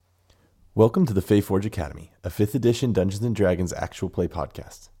Welcome to the Faeforge Academy, a 5th edition Dungeons & Dragons actual play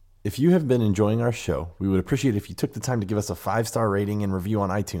podcast. If you have been enjoying our show, we would appreciate it if you took the time to give us a 5-star rating and review on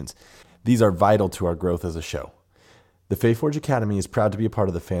iTunes. These are vital to our growth as a show. The Faeforge Academy is proud to be a part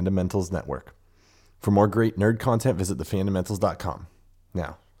of the Fundamentals Network. For more great nerd content, visit thefundamentals.com.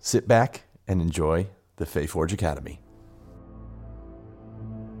 Now, sit back and enjoy the Faeforge Academy.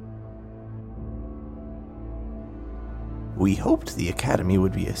 We hoped the Academy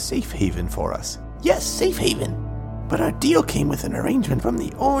would be a safe haven for us. Yes, safe haven. But our deal came with an arrangement from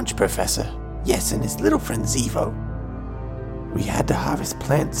the Orange Professor. Yes, and his little friend Zevo. We had to harvest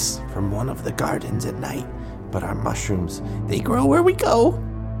plants from one of the gardens at night, but our mushrooms, they grow where we go.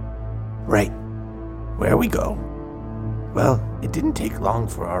 Right, where we go. Well, it didn't take long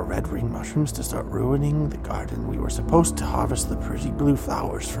for our red ring mushrooms to start ruining the garden we were supposed to harvest the pretty blue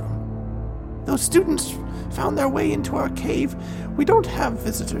flowers from. Those students found their way into our cave. We don't have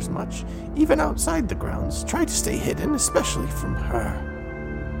visitors much, even outside the grounds. Try to stay hidden, especially from her.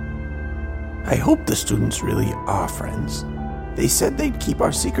 I hope the students really are friends. They said they'd keep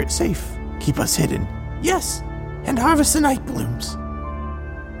our secret safe, keep us hidden. Yes, and harvest the night blooms.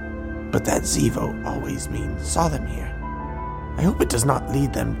 But that Zevo always mean saw them here. I hope it does not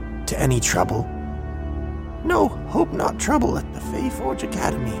lead them to any trouble. No, hope not trouble at the Faeforge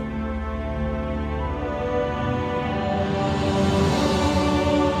Academy.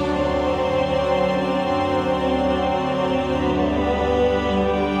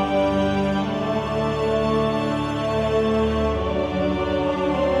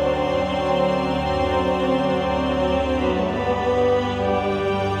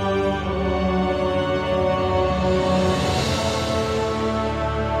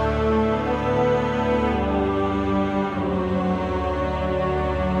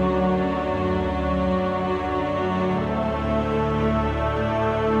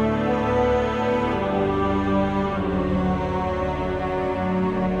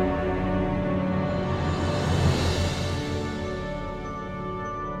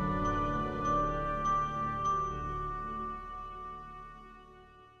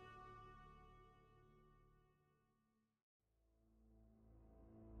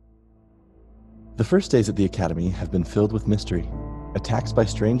 The first days at the Academy have been filled with mystery. Attacks by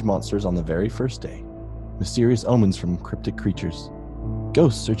strange monsters on the very first day. Mysterious omens from cryptic creatures.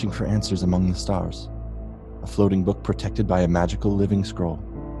 Ghosts searching for answers among the stars. A floating book protected by a magical living scroll.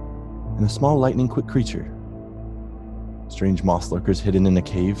 And a small lightning-quick creature. Strange moss lurkers hidden in a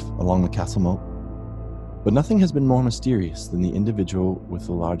cave along the castle moat. But nothing has been more mysterious than the individual with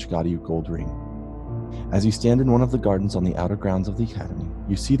the large gaudy gold ring. As you stand in one of the gardens on the outer grounds of the Academy,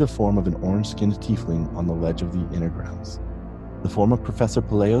 you see the form of an orange-skinned tiefling on the ledge of the inner grounds. The form of Professor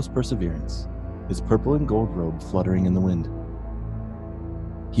Paleos Perseverance, his purple and gold robe fluttering in the wind.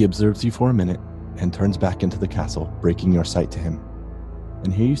 He observes you for a minute and turns back into the castle, breaking your sight to him.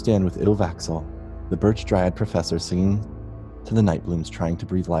 And here you stand with Idilvaxel, the birch dryad professor, singing to the night blooms, trying to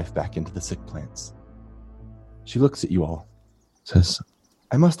breathe life back into the sick plants. She looks at you all, says,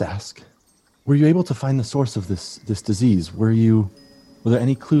 "I must ask, were you able to find the source of this disease? Were there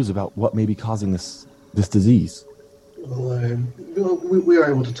any clues about what may be causing this disease?" Well, we were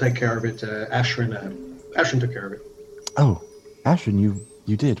able to take care of it. Ashrin took care of it. Oh, Ashrin,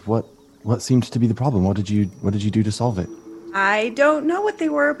 you did. What seemed to be the problem? What did you do to solve it? I don't know what they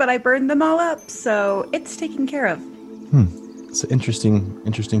were, but I burned them all up, so it's taken care of. It's an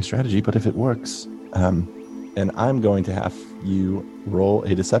interesting strategy, but if it works, and I'm going to have you roll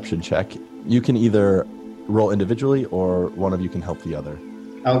a deception check. You can either roll individually, or one of you can help the other.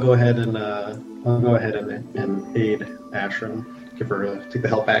 I'll go ahead and aid Ashrin. Give her take the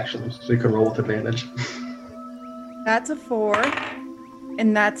help action, so you can roll with advantage. That's a 4,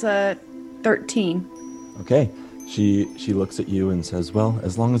 and that's a 13. Okay. She looks at you and says, "Well,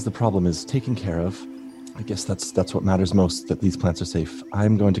 as long as the problem is taken care of, I guess that's what matters most, that these plants are safe.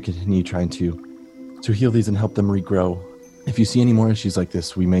 I'm going to continue trying to heal these and help them regrow. If you see any more issues like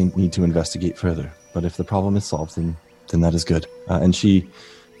this, we may need to investigate further. But if the problem is solved, then that is good." And she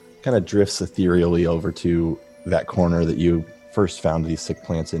kind of drifts ethereally over to that corner that you first found these sick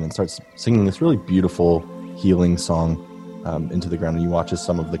plants in and starts singing this really beautiful healing song into the ground. And you watch as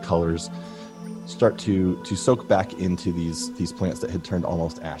some of the colors start to soak back into these plants that had turned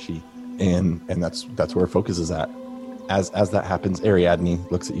almost ashy. And that's where her focus is at. As that happens, Ariadne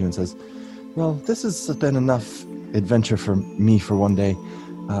looks at you and says, "Well, this has been enough adventure for me for one day.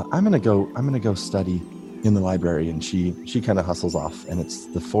 I'm gonna go study in the library." And she kind of hustles off, and it's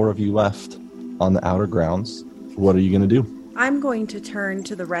the 4 of you left on the outer grounds. What are you gonna do? I'm going to turn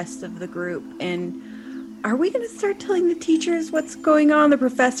to the rest of the group and are we going to start telling the teachers what's going on, the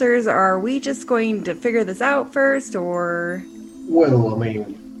professors? Or are we just going to figure this out first, or? Well, I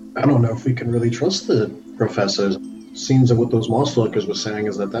mean, I don't know if we can really trust the professors. Seems that what those Mosstalkers were saying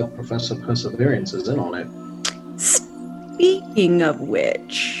is that Professor Perseverance is in on it. Speaking of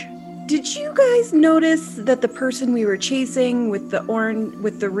which, did you guys notice that the person we were chasing with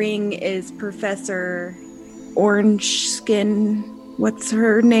the ring is Professor Orange Skin? What's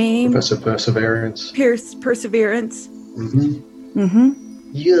her name? Professor Perseverance. Perseverance. Mm-hmm. Mm-hmm.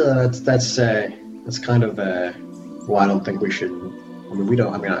 Yeah, that's kind of well, I don't think we should. I mean, we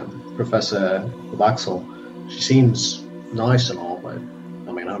don't. I mean, Professor Vaxel, she seems nice and all, but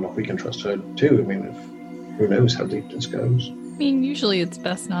I mean, I don't know if we can trust her too. I mean, who knows how deep this goes? I mean, usually it's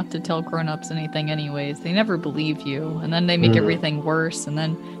best not to tell grown-ups anything anyways. They never believe you, and then they make everything worse, and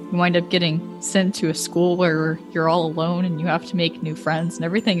then you wind up getting sent to a school where you're all alone and you have to make new friends, and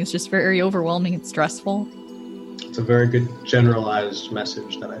everything is just very overwhelming and stressful. It's a very good generalized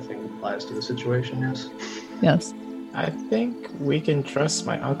message that I think applies to the situation, yes. Yes. I think we can trust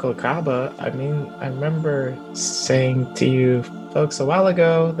my Uncle Kaba. I mean, I remember saying to you folks a while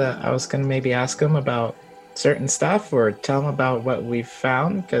ago that I was going to maybe ask him about certain stuff or tell him about what we've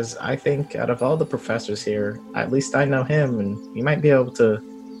found, because I think out of all the professors here, at least I know him, and he might be able to,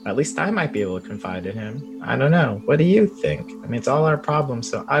 at least I might be able to confide in him. I don't know. What do you think? I mean, it's all our problem,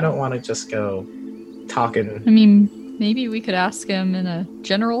 so I don't want to just go talking. I mean, maybe we could ask him in a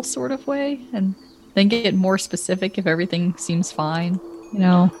general sort of way and then get more specific if everything seems fine, you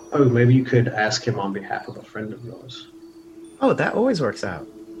know? Oh, maybe you could ask him on behalf of a friend of yours. Oh, that always works out.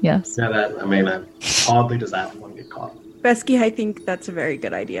 Yes. Yeah, hardly does that one get caught. Besky, I think that's a very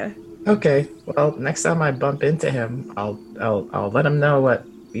good idea. Okay, well, next time I bump into him, I'll let him know what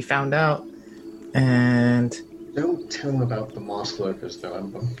we found out, and... Don't tell him about the Mosstalkers, though.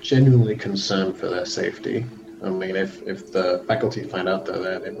 I'm genuinely concerned for their safety. I mean, if the faculty find out they're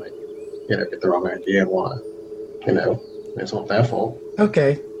there, they might, get the wrong idea and want to, it's not their fault.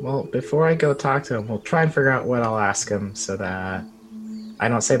 Okay, well, before I go talk to him, we'll try and figure out what I'll ask him so that I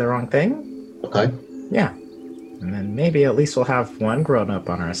don't say the wrong thing. Okay. Yeah. And then maybe at least we'll have one grown-up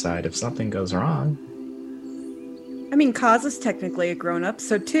on our side if something goes wrong. I mean, Kaz is technically a grown-up,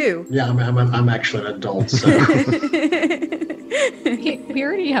 so two. Yeah, I'm actually an adult, so... We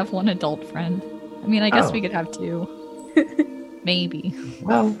already have one adult friend. I mean, I guess we could have two. Maybe.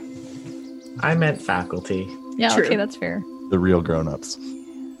 Well, I meant faculty. Yeah, True. Okay, that's fair. The real grown-ups.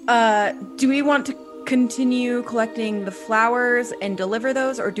 Do we want to continue collecting the flowers and deliver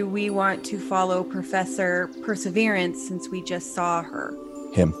those, or do we want to follow Professor Perseverance since we just saw her?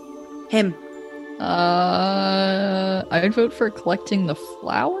 Him. I would vote for collecting the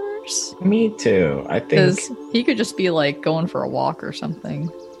flowers. Me too. I think... Because he could just be, like, going for a walk or something.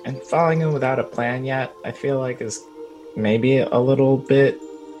 And following him without a plan yet, I feel like is maybe a little bit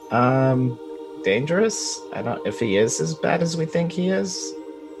dangerous. I don't if he is as bad as we think he is.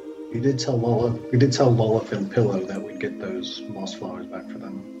 We did tell Lolith and Pillow that we'd get those moss flowers back for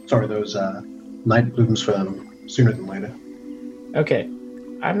them. Sorry, those night blooms for them sooner than later. Okay.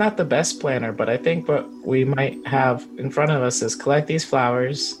 I'm not the best planner, but I think what we might have in front of us is collect these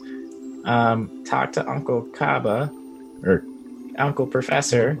flowers, talk to Uncle Kaba, or Uncle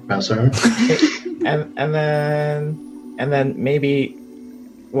Professor. and then maybe,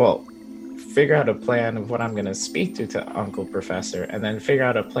 well, figure out a plan of what I'm going to speak to Uncle Professor, and then figure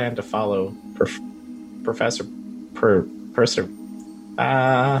out a plan to follow Professor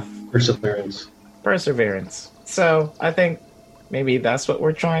Perseverance. So I think maybe that's what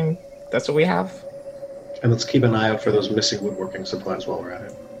we have. And let's keep an eye out for those missing woodworking supplies while we're at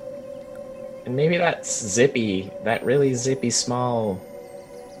it. And maybe that's Zippy, that really zippy small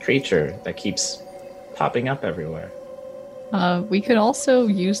creature that keeps popping up everywhere. We could also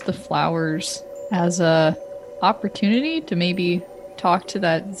use the flowers as a opportunity to maybe talk to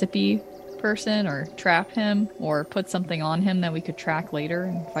that Zippy person or trap him or put something on him that we could track later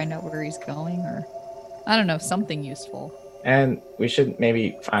and find out where he's going, or I don't know, something useful. And we should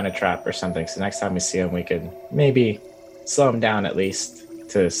maybe find a trap or something, so next time we see him we could maybe slow him down at least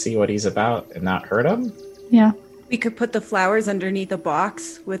to see what he's about and not hurt him. Yeah. We could put the flowers underneath a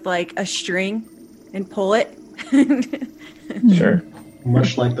box with like a string and pull it. Sure.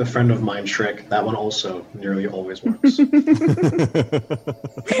 Much like the friend of mine, Shrek, that one also nearly always works.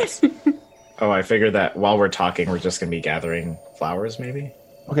 Oh, I figured that while we're talking, we're just going to be gathering flowers, maybe?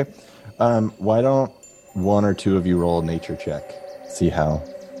 Okay. Why don't one or two of you roll a nature check? See how.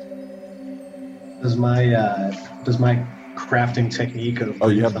 Does my crafting technique of... Oh,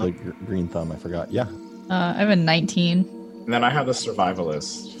 you have the green thumb. I forgot. Yeah. I have a 19. And then I have the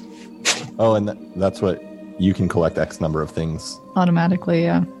survivalist. Oh, and that's what you can collect X number of things Automatically,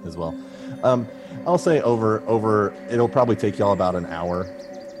 yeah. as well. I'll say over it'll probably take y'all about an hour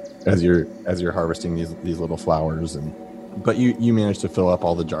as you're harvesting these little flowers, but you managed to fill up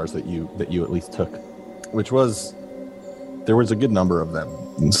all the jars that you at least took, which was there was a good number of them.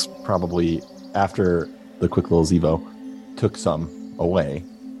 It's probably after the quick little Zevo took some away,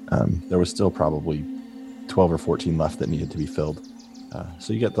 there was still probably 12 or 14 left that needed to be filled.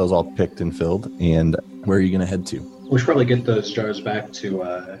 So you get those all picked and filled, and where are you going to head to? We should probably get those jars back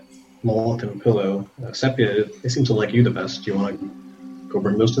to Moloch and Pillow. Sepia, they seem to like you the best. Do you want to go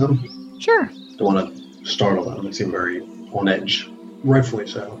bring those to them? Sure. Don't want to startle them. They seem very on edge. Rightfully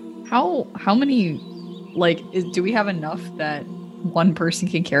so. How many, do we have enough that one person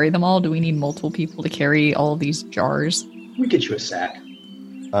can carry them all? Do we need multiple people to carry all of these jars? We get you a sack.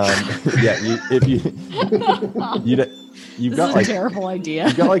 Yeah, you've got a terrible idea.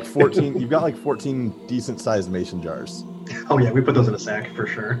 You've got like 14. You've got like 14 decent-sized mason jars. Oh yeah, we put those in a sack for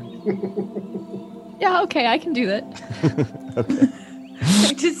sure. Yeah, okay, I can do that. Okay.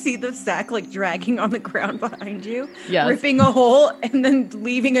 I just see the sack dragging on the ground behind you, Yes. ripping a hole, and then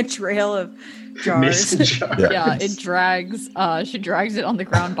leaving a trail of jars. Mason jars. Yeah, it drags. She drags it on the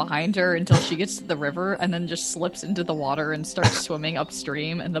ground behind her until she gets to the river, and then just slips into the water and starts swimming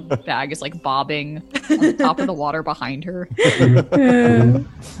upstream. And the bag is bobbing on the top of the water behind her.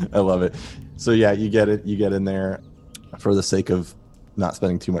 I love it. So yeah, you get it. You get in there. For the sake of not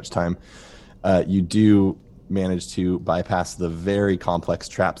spending too much time, you do manage to bypass the very complex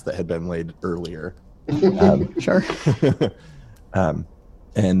traps that had been laid earlier. Sure.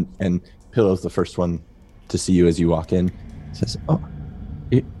 And Pillow's the first one to see you as you walk in. Says, "Oh,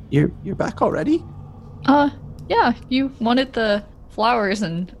 you're back already?" Yeah. You wanted the flowers,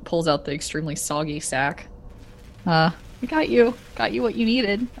 and pulls out the extremely soggy sack. We got you what you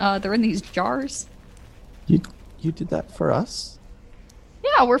needed. They're in these jars. You did that for us?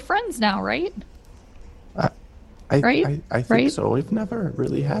 Yeah, we're friends now, right? I think Right? so. We've never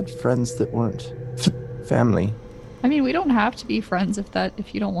really had friends that weren't family. I mean, we don't have to be friends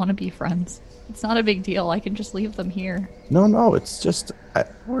if you don't want to be friends. It's not a big deal. I can just leave them here. No, it's just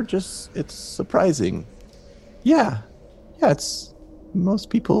it's surprising. Yeah, it's most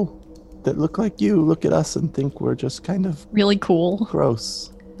people that look like you look at us and think we're just kind of Really cool.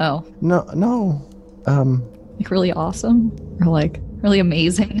 gross. Oh, No. really awesome? Or really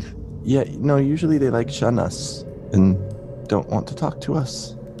amazing? Yeah, no, usually they shun us and don't want to talk to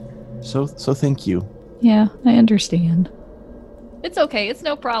us. So thank you. Yeah, I understand. It's okay. It's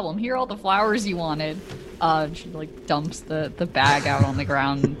no problem. Here are all the flowers you wanted. She dumps the bag out on the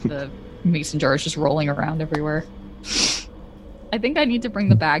ground. The mason jar is just rolling around everywhere. I think I need to bring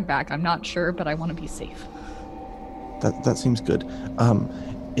the bag back. I'm not sure, but I want to be safe. That seems good.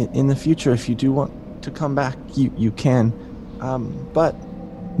 In the future, if you do want to come back, you can. But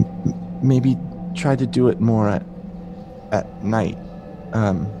maybe try to do it more at night.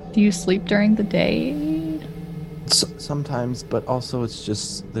 Do you sleep during the day? Sometimes, but also it's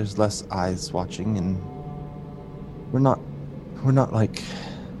just there's less eyes watching, and we're not like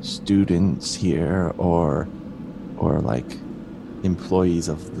students here or employees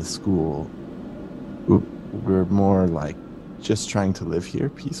of the school. We're more just trying to live here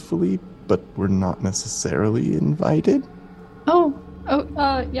peacefully, but we're not necessarily invited.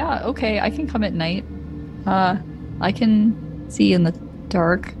 Yeah, okay, I can come at night. I can see in the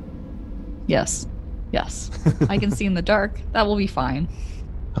dark. Yes, I can see in the dark. That will be fine.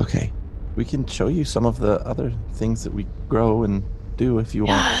 Okay, we can show you some of the other things that we grow and do if you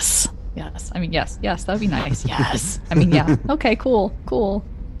want. Yes. I mean, yes, that would be nice. Yes. I mean, yeah. Okay, cool.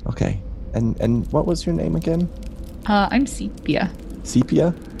 Okay, and what was your name again? I'm Sepia.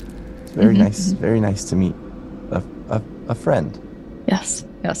 Sepia? Very nice. Very nice to meet a friend. Yes,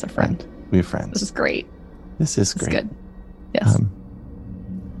 a friend. We're friends. This is great. This is This great. is good. Yes.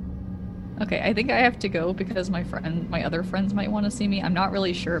 Okay, I think I have to go because my other friends might want to see me. I'm not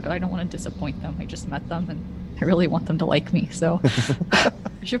really sure, but I don't want to disappoint them. I just met them and I really want them to like me, so I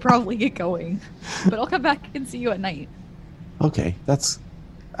should probably get going. But I'll come back and see you at night. Okay, that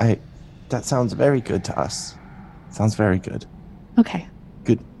sounds very good to us. Sounds very good. Okay.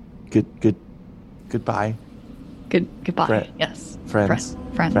 Goodbye. Goodbye. Yes. Friends.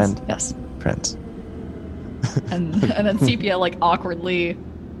 Friends. Friend. Yes. Friends. And then Sepia awkwardly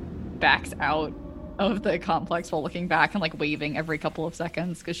backs out of the complex while looking back and waving every couple of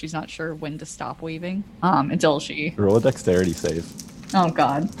seconds because she's not sure when to stop waving. Until she Roll a dexterity save. Oh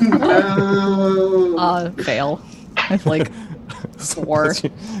god. Fail. With 4.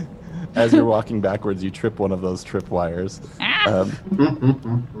 As you're walking backwards, you trip one of those trip wires. And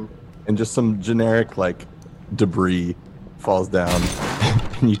just some generic debris falls down,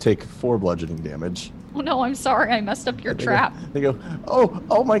 and you take 4 bludgeoning damage. Oh no, I'm sorry. I messed up your They trap. They go,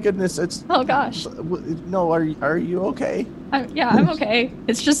 oh my goodness! It's Oh gosh. no. Are you okay? I'm okay.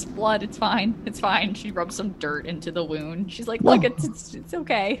 It's just blood. It's fine. It's fine. She rubs some dirt into the wound. She's like, No. look, it's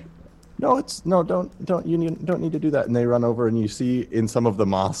okay. No, don't need to do that. And they run over, and you see in some of the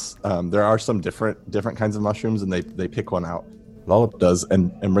moss, there are some different kinds of mushrooms, and they pick one out. Lollop does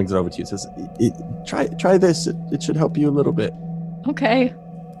and brings it over to you. Says, try this. It should help you a little bit. Okay.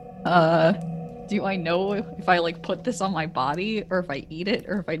 Do I know if I like put this on my body, or if I eat it,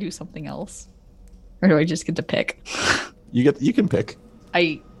 or if I do something else, or do I just get to pick? You can pick.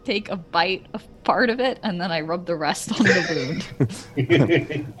 I take a bite of part of it, and then I rub the rest on the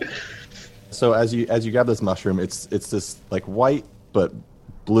wound. So as you grab this mushroom, it's this like white but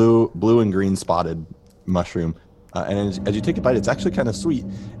blue and green spotted mushroom, and as you take a bite, it's actually kind of sweet,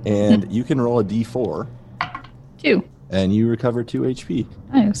 and you can roll a d4. 2. And you recover 2 HP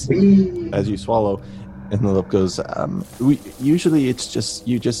Nice. as you swallow. And the lip goes, usually it's just,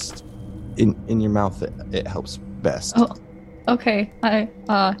 in your mouth, it helps best. Oh, okay.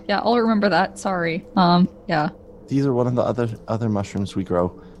 Yeah, I'll remember that. Sorry. Yeah. These are one of the other mushrooms we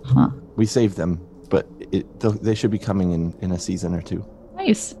grow. Huh. We saved them, but they should be coming in a season or 2.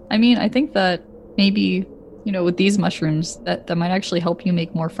 Nice. I mean, I think that maybe, with these mushrooms, that might actually help you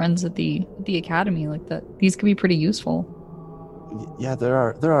make more friends at the academy. Like that, these could be pretty useful. Yeah, there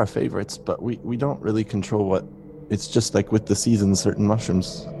are favorites, but we don't really control what. It's just like with the seasons, certain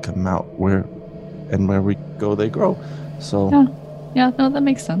mushrooms come out where we go, they grow. So yeah, no, that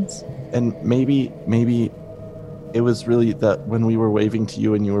makes sense. And maybe it was really that when we were waving to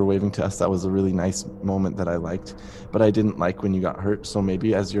you and you were waving to us, that was a really nice moment that I liked, but I didn't like when you got hurt. So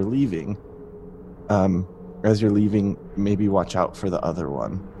maybe as you're leaving, maybe watch out for the other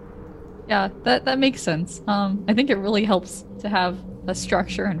one. Yeah, that makes sense. I think it really helps to have a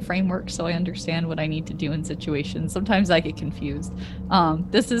structure and framework so I understand what I need to do in situations. Sometimes I get confused.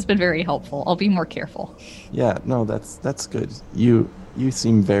 This has been very helpful. I'll be more careful. Yeah, no, that's good. You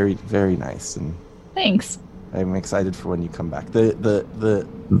seem very, very nice, and thanks. I'm excited for when you come back. The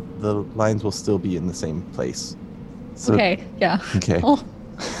lines will still be in the same place. So, okay, yeah. Okay.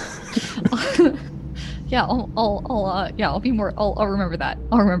 Yeah, I'll be more. I'll remember that.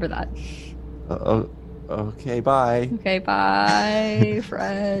 I'll remember that. Okay, bye. Okay, bye,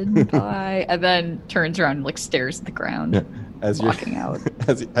 friend. Bye. And then turns around and like stares at the ground. Yeah. As you're walking out.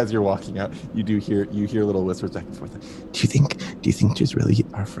 As you're walking out, you hear little whispers back and forth. Do you think she's really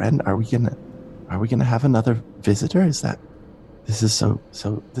our friend? Are we gonna have another visitor? This is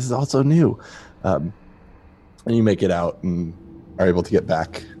all so new. And you make it out and are able to get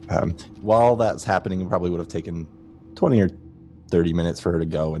back. While that's happening, it probably would have taken 20 or 30 minutes for her to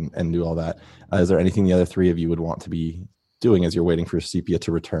go and do all that. Is there anything the other 3 of you would want to be doing as you're waiting for Sepia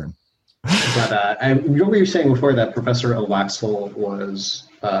to return? But you were saying before that Professor Ovaxel was,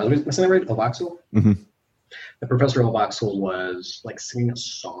 am I saying that right? Ovaxel? Mm-hmm. That Professor Ovaxel was like singing a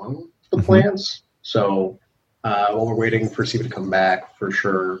song to the plants. So while we're waiting for Sepia to come back, for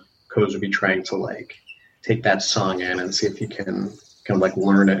sure, Coz would be trying to like take that song in and see if he can kind of like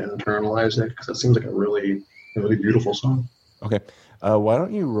learn it and internalize it, because it seems like a really beautiful song. Okay. Why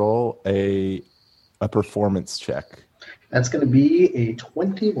don't you roll a performance check? That's going to be a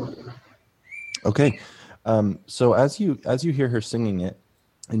 21. Okay. So as you hear her singing it,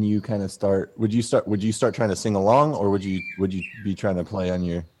 and you kind of start, would you start trying to sing along, or would you be trying to play on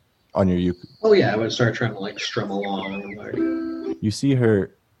your uke? Oh yeah, I would start trying to like strum along. Like... You see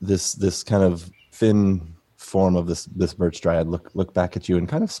her, this kind of thin form of this birch dryad look back at you and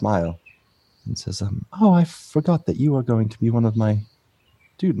kind of smile and says, "Oh, I forgot that you are going to be one of my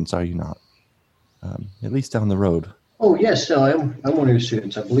students, are you not? At least down the road." Oh yes, no, I'm one of your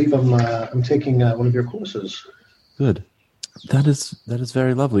students. I believe I'm taking one of your courses. Good. That is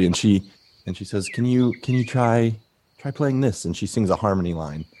very lovely. And she says, "Can you try playing this?" And she sings a harmony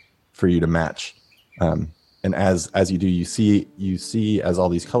line for you to match. And as you do, you see as all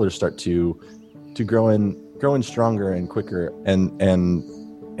these colors start to grow in stronger and quicker,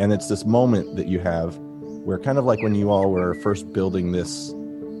 and it's this moment that you have where, kind of like when you all were first building this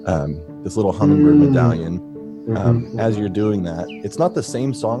little hummingbird medallion. As you're doing that, it's not the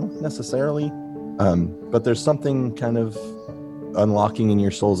same song necessarily, but there's something kind of unlocking in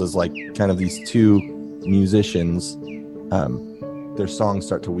your souls as like kind of these 2 musicians, their songs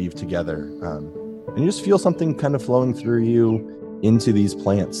start to weave together, and you just feel something kind of flowing through you into these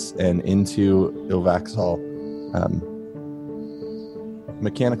plants and into Ilvaxol.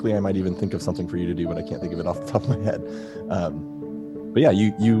 Mechanically, I might even think of something for you to do, but I can't think of it off the top of my head. But yeah,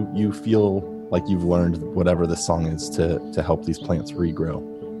 you feel like you've learned whatever the song is to help these plants regrow,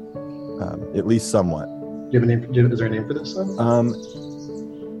 at least somewhat. Do you have a name? Is there a name for this though?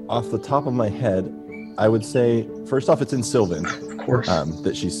 Off the top of my head, I would say first off, it's in Sylvan. Of course.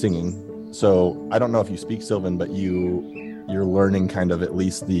 That she's singing. So I don't know if you speak Sylvan, but you're learning kind of at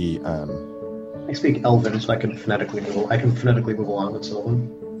least the. I speak Elven, so I can phonetically move along with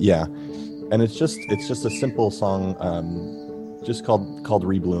Sylvan. Yeah, and it's just a simple song, just called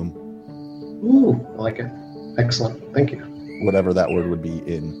Rebloom. Ooh, I like it. Excellent. Thank you. Whatever that word would be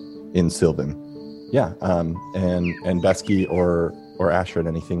in Sylvan. Yeah. And Besky or Ashford,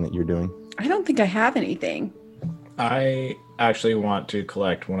 anything that you're doing? I don't think I have anything. I actually want to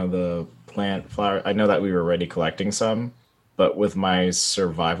collect one of the plant flowers. I know that we were already collecting some, but with my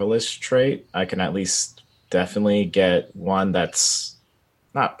survivalist trait, I can at least definitely get one that's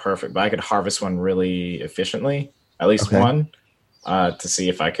not perfect, but I could harvest one really efficiently, at least one, to see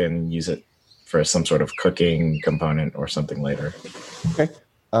if I can use it for some sort of cooking component or something later. Okay.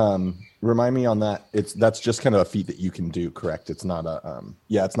 Remind me on that. That's just kind of a feat that you can do, correct? It's not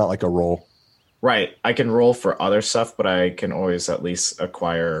it's not like a roll. Right. I can roll for other stuff, but I can always at least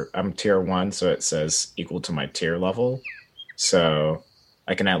acquire. I'm tier 1, so it says equal to my tier level. So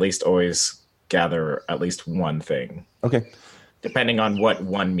I can at least always gather at least one thing. Okay. Depending on what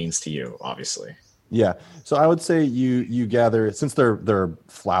one means to you, obviously. Yeah. So I would say you gather, since they're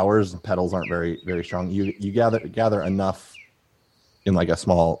flowers and petals aren't very, very strong, you gather enough in like a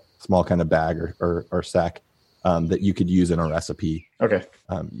small kind of bag or sack that you could use in a recipe. Okay.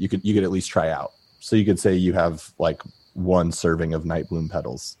 You could at least try out. So you could say you have like one serving of Nightbloom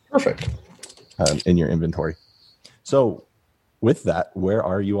petals. Perfect. In your inventory. So with that, where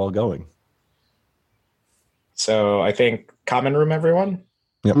are you all going? So I think common room, everyone?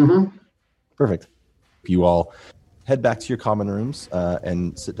 Yep. Mm-hmm. Perfect. You all head back to your common rooms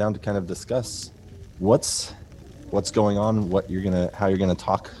and sit down to kind of discuss what's going on, how you're gonna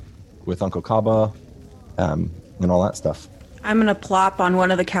talk with Uncle Kaba, and all that stuff. I'm gonna plop on one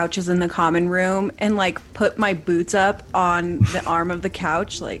of the couches in the common room and like put my boots up on the arm of the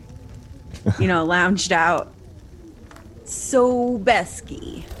couch, like, lounged out. So,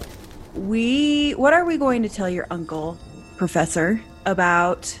 Besky, what are we going to tell your uncle, Professor,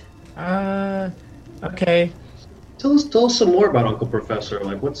 about? Okay. Tell us some more about Uncle Professor.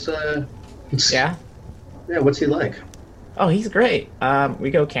 Like, what's he like? Oh, he's great.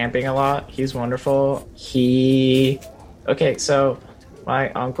 We go camping a lot. He's wonderful. So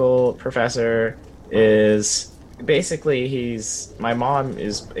my uncle Professor is basically my mom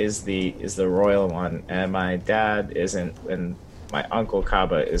is the royal one, and my dad isn't, and my uncle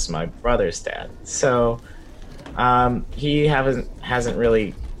Kaba is my brother's dad. So he hasn't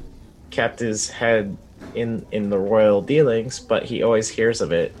really kept his head in the royal dealings, but he always hears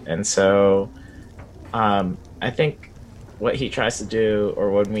of it. And so I think what he tries to do, or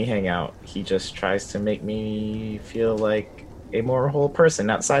when we hang out, he just tries to make me feel like a more whole person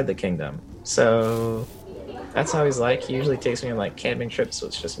outside the kingdom. So that's how he's like. He usually takes me on like camping trips, so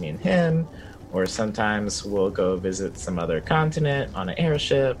it's just me and him, or sometimes we'll go visit some other continent on an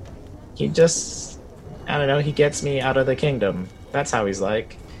airship. He just, I don't know, he gets me out of the kingdom. That's how he's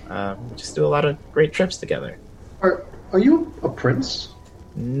like. We just do a lot of great trips together. Are you a prince?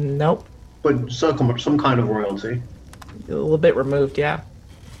 Nope. But some kind of royalty. A little bit removed, yeah.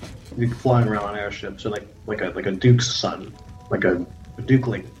 You're flying around on airships, or like a duke's son, like a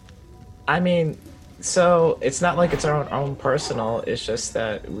dukeling. I mean, so it's not like it's our own personal. It's just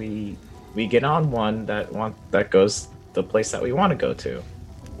that we get on one that goes the place that we want to go to.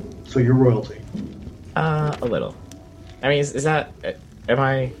 So you're royalty. A little. I mean, is that bad? Am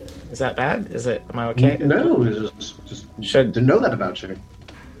I okay? No, it's just should to know that about you.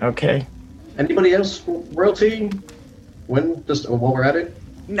 Okay. Anybody else royalty? While we're at it?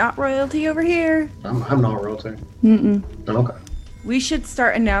 Not royalty over here. I'm not royalty. Mm-mm. Okay. We should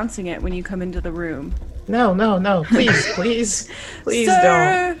start announcing it when you come into the room. No. Please Sir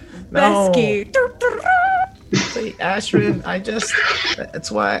don't. No. Besky. Wait, Ashrin,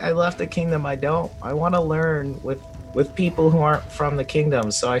 that's why I left the kingdom. I want to learn with people who aren't from the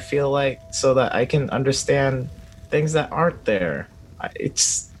kingdom, so I feel like, so that I can understand things that aren't there.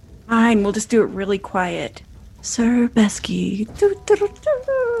 It's fine. We'll just do it really quiet. Sir Besky.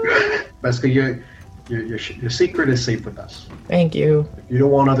 Besky, your secret is safe with us. Thank you. If you don't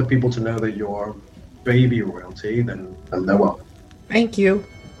want other people to know that you're baby royalty, then they won't. Thank you.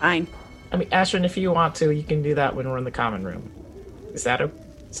 Fine. I mean, Ashrin, if you want to, you can do that when we're in the common room. Does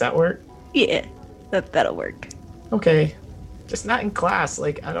that work? Yeah, that'll work. Okay. Just not in class.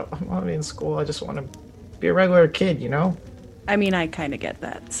 Like, I don't want to be in school. I just want to be a regular kid, you know? I mean, I kind of get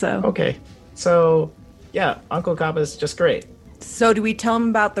that, so. Okay. So, yeah, Uncle Kaba's just great. So do we tell him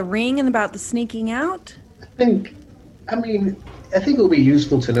about the ring and about the sneaking out? I think it will be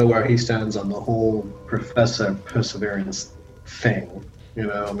useful to know where he stands on the whole Professor Perseverance thing. You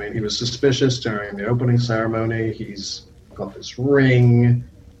know, I mean, he was suspicious during the opening ceremony. He's got this ring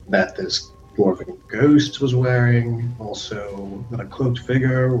that this dwarven ghost was wearing, also that a cloaked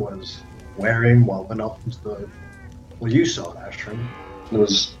figure was wearing while went off into the... Well, you saw it, Astrid. There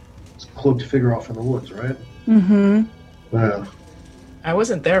was this cloaked figure off in the woods, right? Mm-hmm. Yeah. I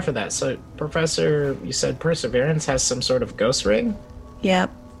wasn't there for that. So, Professor, you said Perseverance has some sort of ghost ring?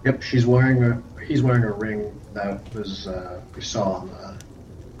 Yep. Yep, he's wearing a ring that was we saw on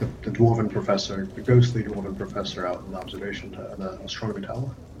the dwarven professor, the ghostly dwarven professor out in the observation the astronomy tower.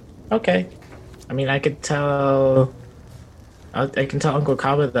 Okay. I mean, I can tell Uncle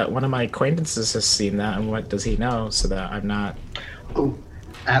Kaba that one of my acquaintances has seen that, and what does he know, so that I'm not... Oh,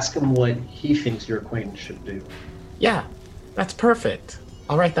 ask him what he thinks your acquaintance should do. Yeah, that's perfect.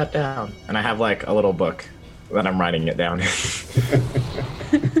 I'll write that down. And I have, like, a little book that I'm writing it down in.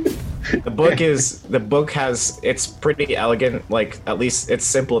 The book has, it's pretty elegant, like, at least it's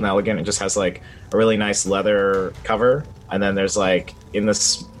simple and elegant. It just has, like, a really nice leather cover. And then there's, like, in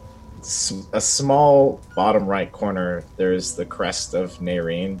this... a small bottom right corner, there's the crest of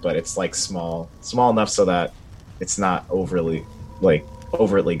Nairene, but it's like small enough so that it's not overtly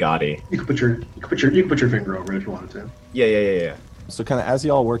gaudy. You could put your finger over it if you wanted to. Yeah. So kind of as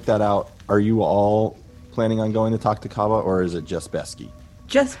y'all work that out, are you all planning on going to talk to Kaba, or is it just Besky?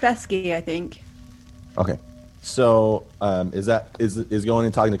 Just Besky, I think. Okay. So is going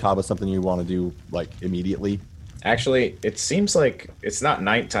and talking to Kaba something you want to do like immediately? Actually, it seems like it's not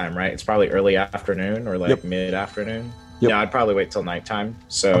nighttime, right? It's probably early afternoon or like mid-afternoon. Yep. Yeah, I'd probably wait till nighttime.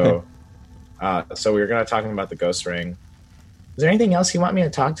 So, so we were gonna talk about the ghost ring. Is there anything else you want me to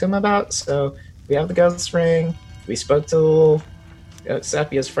talk to him about? So we have the ghost ring. We spoke to little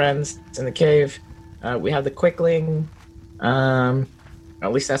Sepia's friends in the cave. We have the Quickling.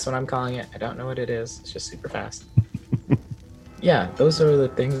 At least that's what I'm calling it. I don't know what it is. It's just super fast. Yeah, those are the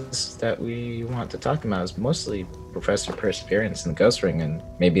things that we want to talk about. Is mostly Professor Perseverance and the Ghost Ring, and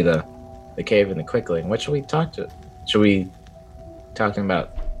maybe the cave and the Quickling. What should we talk to? Should we talking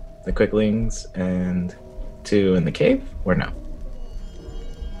about the Quicklings and two in the cave, or no?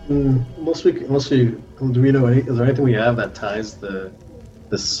 Unless we do we know any? Is there anything we have that ties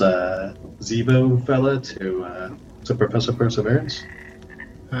this Zebo fella to Professor Perseverance?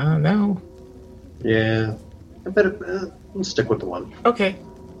 No. Yeah, I better. Let's stick with the one. Okay.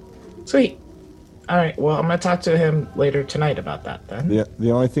 Sweet. All right. Well, I'm gonna talk to him later tonight about that then.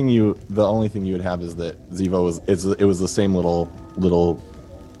 The only thing you would have is that Zevo was the same little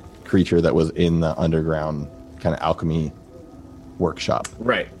creature that was in the underground kind of alchemy workshop.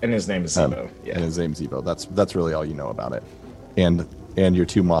 Right. And his name is Zevo. Yeah. And his name's Zevo. That's really all you know about it. And your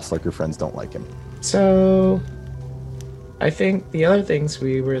two Mosslicker friends don't like him. So I think the other things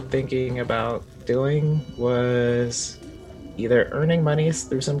we were thinking about doing was either earning money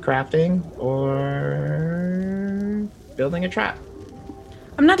through some crafting or building a trap.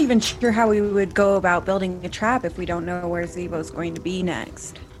 I'm not even sure how we would go about building a trap if we don't know where Zevo's going to be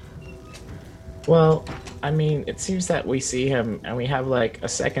next. Well, I mean, it seems that we see him and we have like a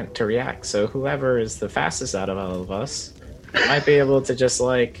second to react, so whoever is the fastest out of all of us might be able to just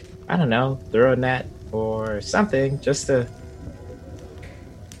like, I don't know, throw a net or something just to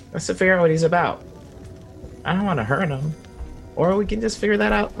figure out what he's about. I don't want to hurt him. Or we can just figure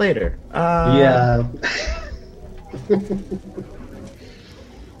that out later. Yeah.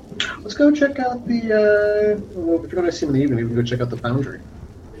 Let's go check out the, well, if you're going to see him in the evening, we can go check out the foundry.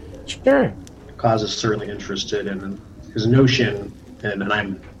 Sure. Kaz is certainly interested in his notion, and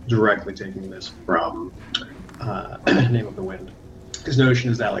I'm directly taking this from Name of the Wind. His notion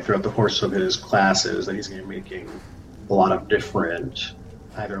is that, like, throughout the course of his classes, that he's going to be making a lot of different,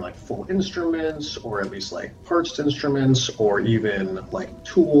 either like full instruments, or at least like parched instruments, or even like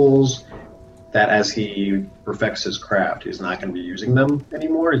tools that as he perfects his craft, he's not going to be using them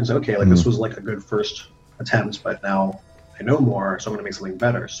anymore. He's okay, like this was like a good first attempt, but now I know more, so I'm going to make something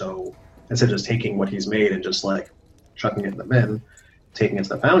better. So instead of just taking what he's made and just like chucking it in the bin, taking it to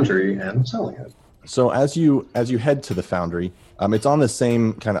the foundry and selling it. So as you head to the foundry, it's on the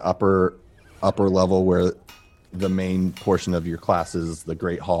same kind of upper level where the main portion of your class is the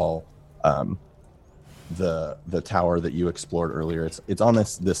Great Hall, the tower that you explored earlier. It's on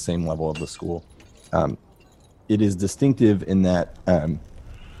this same level of the school. It is distinctive in that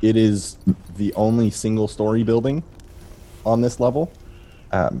it is the only single-story building on this level,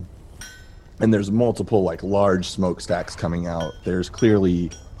 and there's multiple like large smokestacks coming out. There's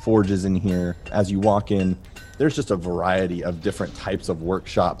clearly forges in here. As you walk in, there's just a variety of different types of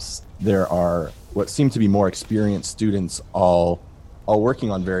workshops. There are what seem to be more experienced students all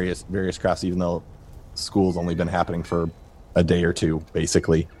working on various crafts, even though school's only been happening for a day or two,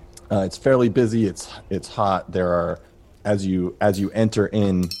 basically. It's fairly busy. It's hot. There are, as you enter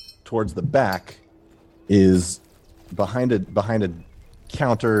in towards the back, is behind a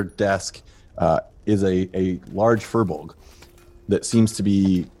counter desk is a large furbolg that seems to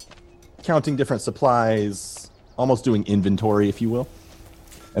be counting different supplies, almost doing inventory, if you will.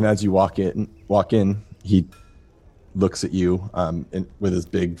 And as you walk in, he looks at you with his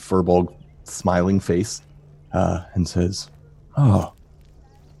big furbolg smiling face and says, "Ah,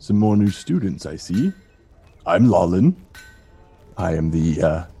 some more new students, I see. I'm Lawlin. I am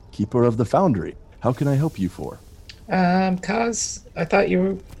the keeper of the foundry. How can I help you for?" Kaz, I thought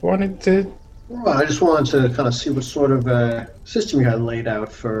you wanted to... Well, I just wanted to kind of see what sort of system you had laid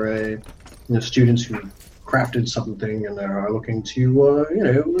out for students who crafted something and are looking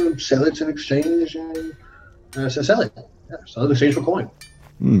to sell it in exchange and sell it. Yeah, sell it in exchange for coin.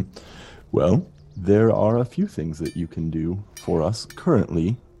 Well, there are a few things that you can do for us.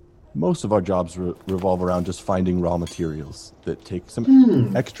 Currently, most of our jobs revolve around just finding raw materials that take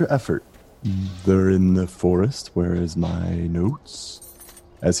some extra effort. They're in the forest. Where is my notes?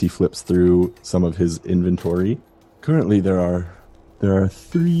 As he flips through some of his inventory. Currently, there are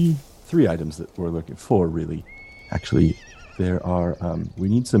three items that we're looking for, really. Actually, there are, we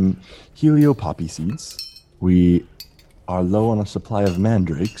need some helio poppy seeds. We are low on a supply of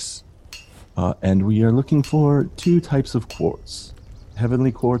mandrakes. And we are looking for 2 types of quartz.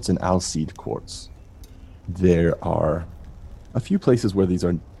 Heavenly quartz and alseed quartz. There are a few places where these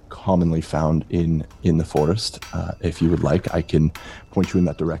are commonly found in the forest. If you would like, I can point you in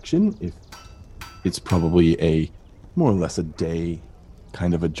that direction. If it's probably a more or less a day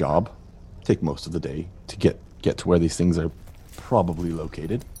kind of a job. Take most of the day to get to where these things are probably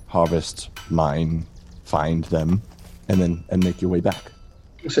located. Harvest, mine, find them, and make your way back.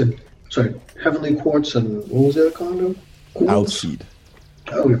 You said, sorry, heavenly quartz and what was the other kind of quartz? Alseed.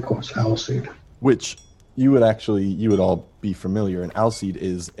 Oh, of course, alseed. Which you would all be familiar. An alseed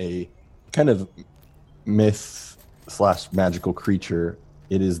is a kind of myth/magical creature.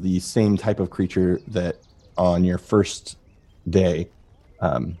 It is the same type of creature that on your first day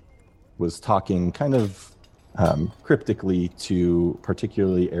was talking kind of cryptically to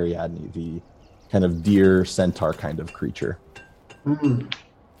particularly Ariadne, the kind of deer centaur kind of creature.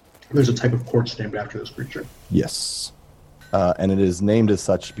 There's a type of quartz named after this creature. Yes. And it is named as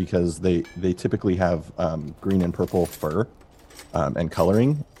such because they typically have green and purple fur and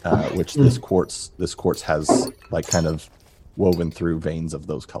coloring, which this quartz has like kind of woven through veins of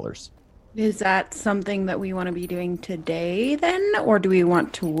those colors. Is that something that we want to be doing today then, or do we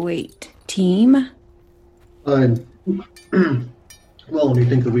want to wait? Team? Well, do you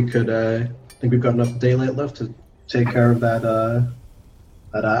think that we could, think we've got enough daylight left to take care of that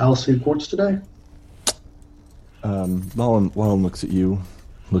alseed quartz today? Lawlin looks at you,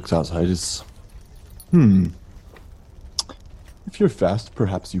 looks outside. If you're fast,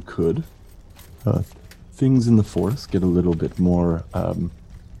 perhaps you could. Things in the forest get a little bit more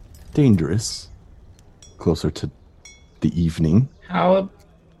dangerous closer to the evening. How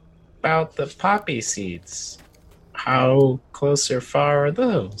about the poppy seeds? How close or far are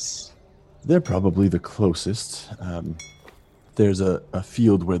those? They're probably the closest. There's a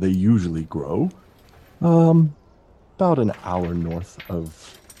field where they usually grow. About an hour north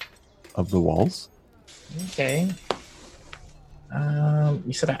of the walls. Okay.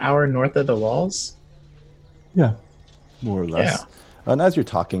 You said an hour north of the walls? Yeah, more or less. Yeah. And as you're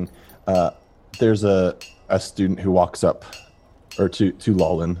talking, there's a student who walks up, or to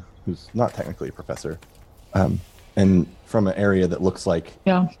Lawlin, who's not technically a professor, and from an area that looks like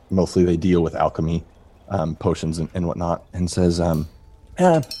mostly they deal with alchemy, potions and whatnot, and says,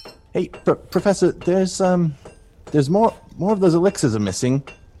 "Hey, Professor, there's more of those elixirs are missing,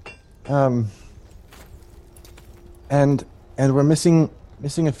 and we're missing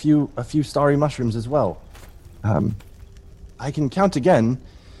a few starry mushrooms as well. I can count again."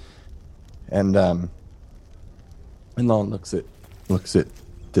 And Lawlin looks at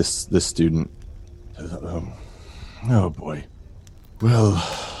this student. Oh boy. Well,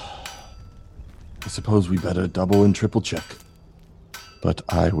 I suppose we better double and triple check. But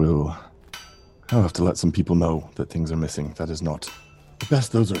I'll have to let some people know that things are missing. That is not the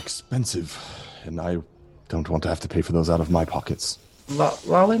best. Those are expensive, and I don't want to have to pay for those out of my pockets.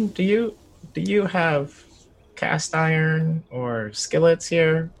 Lawlin, do you have cast iron or skillets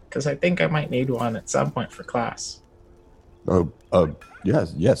here? Because I think I might need one at some point for class.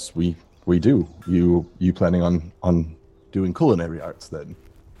 Yes, we do. You planning on doing culinary arts then?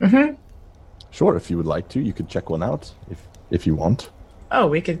 Mm-hmm. Sure, if you would like to, you could check one out if you want. Oh,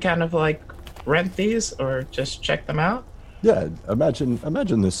 we could kind of like rent these or just check them out. Yeah,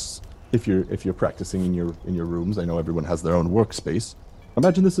 imagine this if you're practicing in your rooms. I know everyone has their own workspace.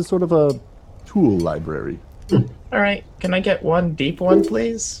 Imagine this is sort of a tool library. All right, can I get one deep one,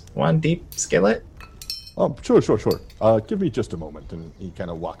 please? One deep skillet. Oh, sure. Give me just a moment, and he kind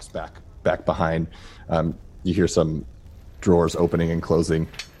of walks back behind. You hear some drawers opening and closing.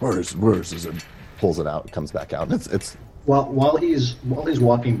 Where's it? Pulls it out, comes back out. It's While he's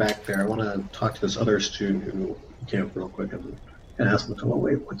walking back there, I want to talk to this other student who came up real quick and ask him, "Oh,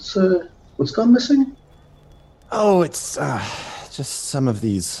 wait, what's gone missing?" Oh, it's just some of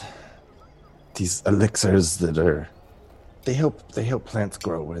these elixirs that are they help plants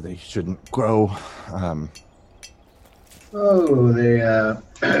grow where they shouldn't grow. Oh, they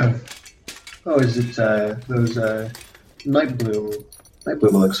is it those night bloom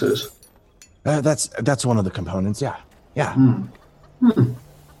elixirs? That's one of the components. Yeah. And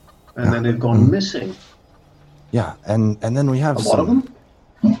then they've gone missing. Yeah, and then we have A lot of them?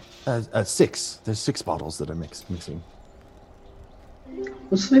 6. There's 6 bottles that are missing.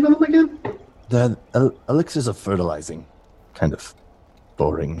 What's the name of them again? The elixirs of fertilizing. Kind of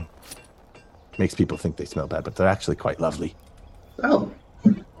boring. Makes people think they smell bad, but they're actually quite lovely. Oh.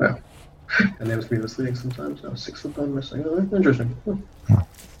 Well. And they must be misleading sometimes. Oh, 6 of them missing. Oh, interesting.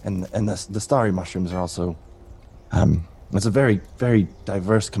 And the starry mushrooms are also it's a very, very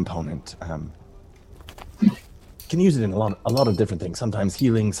diverse component. Can use it in a lot of different things. Sometimes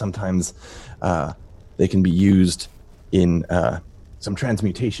healing, sometimes they can be used in some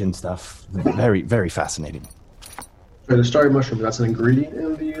transmutation stuff. Very, very fascinating. So the starry mushroom, that's an ingredient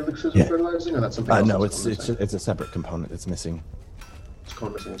in the elixirs of fertilizing, or that's something else? No, it's a separate component that's missing. It's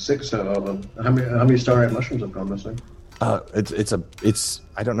gone missing. 6 of them. How many starry mushrooms have gone missing? It's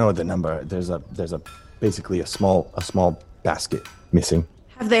I don't know the number. There's a basically a small basket missing.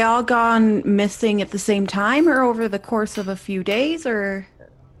 Have they all gone missing at the same time or over the course of a few days or?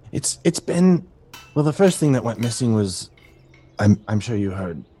 It's been, well, the first thing that went missing was, I'm sure you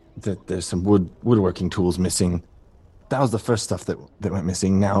heard that there's some woodworking tools missing. That was the first stuff that went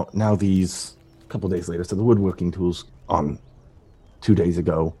missing. Now these, a couple days later, so the woodworking tools on 2 days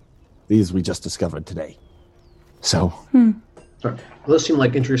ago. These we just discovered today. So. Sorry. Those seem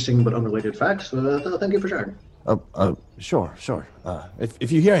like interesting but unrelated facts. Thank you for sharing. Sure.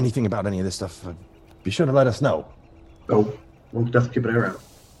 If you hear anything about any of this stuff, be sure to let us know. Oh, we'll definitely keep an eye around.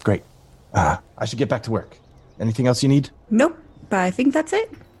 Great. I should get back to work. Anything else you need? Nope, but I think that's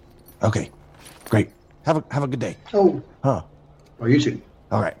it. Okay, great. Have a good day. Oh. Huh. Oh, you too.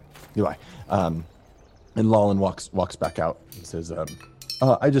 All right. Goodbye. And Lawlin walks back out. He says,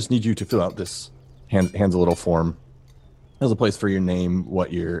 I just need you to fill out this. Hands a little form. There's a place for your name,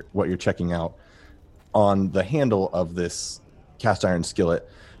 what you're checking out. On the handle of this cast iron skillet,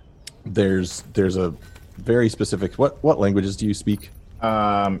 there's a very specific. What languages do you speak?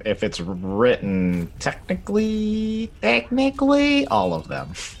 If it's written technically, all of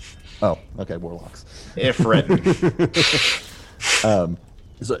them. Oh, okay, warlocks. If written.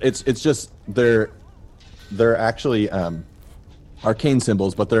 So it's just they're actually arcane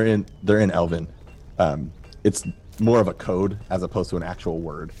symbols, but they're in Elven. It's more of a code as opposed to an actual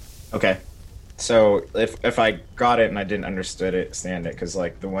word. Okay. So if I got it and I didn't understand it, because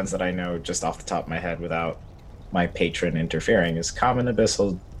like the ones that I know just off the top of my head without my patron interfering is common,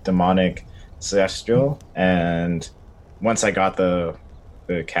 abyssal, demonic, celestial, and once I got the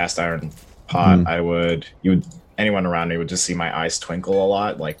cast iron pot, anyone around me would just see my eyes twinkle a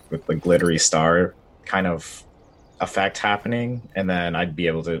lot, like with the glittery star kind of effect happening, and then I'd be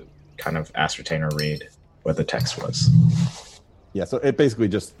able to kind of ascertain or read what the text was. Yeah, so it basically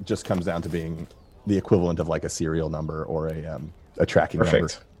just comes down to being the equivalent of like a serial number or a tracking number.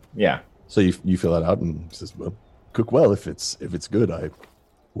 Perfect. Yeah. So you fill that out and it says, well, cook well. If it's good, I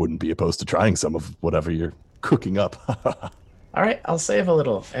wouldn't be opposed to trying some of whatever you're cooking up. All right, I'll save a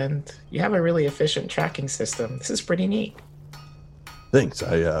little. And you have a really efficient tracking system. This is pretty neat. Thanks.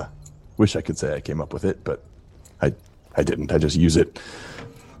 I wish I could say I came up with it, but I didn't. I just use it.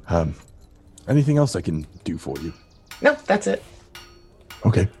 Anything else I can do for you? Nope, that's it.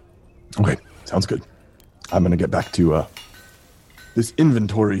 Okay. Sounds good. I'm going to get back to this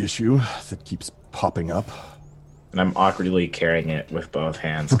inventory issue that keeps popping up. And I'm awkwardly carrying it with both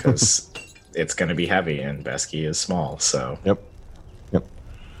hands because it's going to be heavy and Besky is small, so. Yep.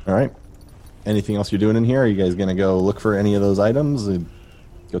 All right. Anything else you're doing in here? Are you guys going to go look for any of those items?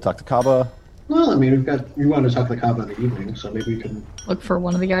 Go talk to Kaba? Well, I mean, we want to talk to the Kaba in the evening, so maybe we can Look for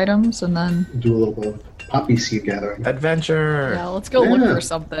one of the items and then do a little bit of poppy seed gathering. Adventure. yeah, let's go look for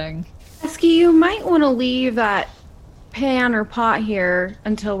something. Esky, you might want to leave that pan or pot here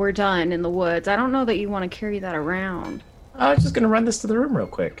until we're done in the woods. I don't know that you want to carry that around. I was just gonna run this to the room real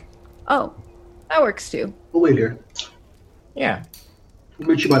quick. Oh, that works too. We'll wait here. Yeah. We'll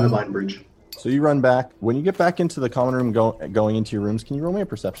meet you by the vine bridge. So you run back. When you get back into the common room, going into your rooms, can you roll me a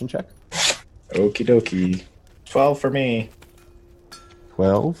perception check? Okie dokie. 12 for me.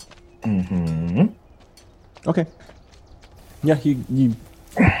 12. Mm-hmm. Okay. Yeah, you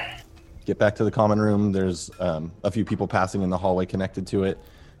get back to the common room. There's a few people passing in the hallway connected to it.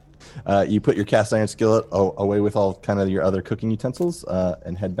 You put your cast iron skillet away with all kind of your other cooking utensils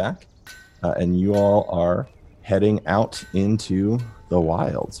and head back. And you all are heading out into the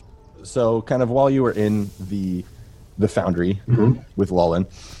wilds. So kind of while you were in the foundry with Lullin,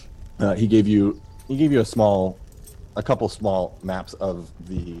 he gave you a couple small maps of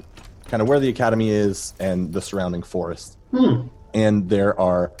the kind of where the academy is and the surrounding forest. And there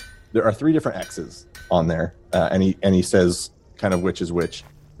are 3 different X's on there, and he says kind of which is which.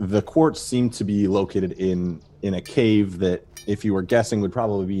 The quartz seem to be located in a cave that, if you were guessing, would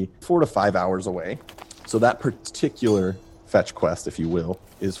probably be 4 to 5 hours away. So that particular fetch quest, if you will,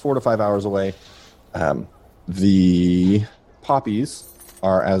 is 4 to 5 hours away. The poppies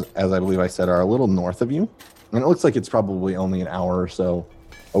are, as I believe I said, are a little north of you, and it looks like it's probably only an hour or so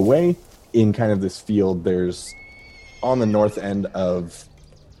away. In kind of this field, there's on the north end of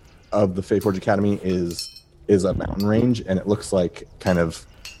the Faeforge Academy is a mountain range, and it looks like kind of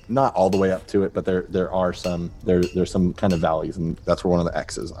not all the way up to it, but there's some kind of valleys, and that's where one of the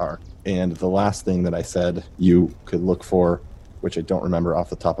X's are. And the last thing that I said you could look for, which I don't remember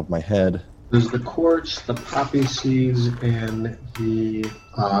off the top of my head. There's the quartz, the poppy seeds, and the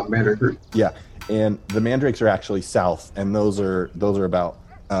mandrake root. Yeah, and the mandrakes are actually south, and those are about.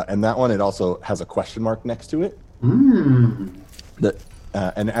 And that one, it also has a question mark next to it. That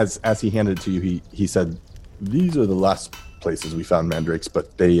and as he handed it to you, he said, "These are the last places we found mandrakes,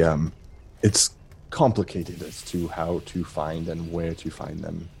 but they it's complicated as to how to find and where to find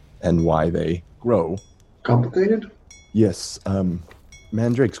them and why they grow." Complicated? Yes,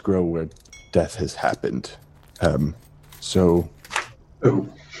 mandrakes grow where death has happened. So. Oh,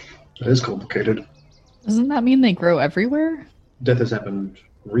 that is complicated. Doesn't that mean they grow everywhere? Death has happened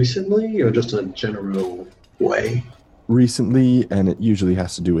recently, or just in a general way? Recently, and it usually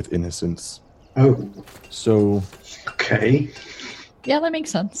has to do with innocence. Oh. So. Okay. Yeah, that makes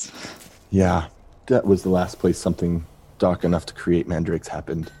sense. Yeah, that was the last place something dark enough to create mandrakes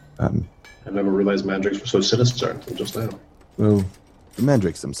happened. I never realized mandrakes were so sinister until just now. Well, the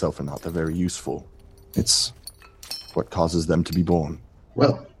mandrakes themselves are not that very useful. It's what causes them to be born.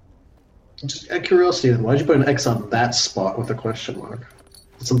 Well, just out of curiosity, then, why did you put an X on that spot with a question mark?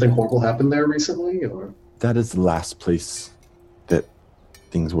 Did something horrible happen there recently, or? That is the last place that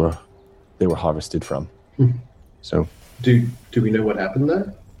things were harvested from. So. Do we know what happened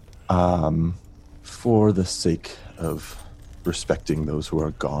there? For the sake of respecting those who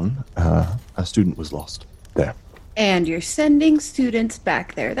are gone, a student was lost there. And you're sending students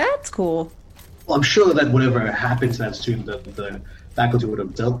back there. That's cool. Well, I'm sure that whatever happened to that student, the faculty would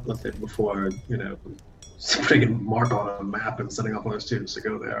have dealt with it before, putting a mark on a map and sending off other students to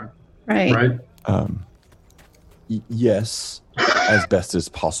go there. Right? Yes, as best as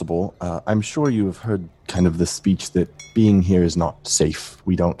possible. I'm sure you have heard kind of the speech that being here is not safe.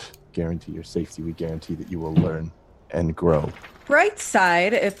 We don't guarantee your safety. We guarantee that you will learn and grow. Bright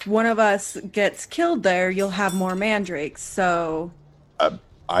side, if one of us gets killed there, you'll have more mandrakes, so...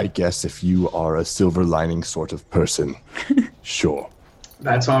 I guess if you are a silver lining sort of person, sure.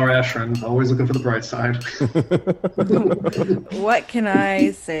 That's our Ashran, always looking for the bright side. What can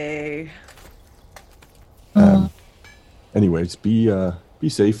I say? Anyways, be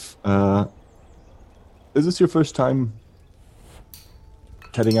safe. Is this your first time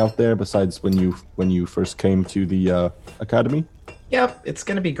heading out there, besides when you first came to the academy? Yep, it's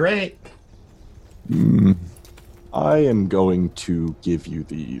gonna be great. I am going to give you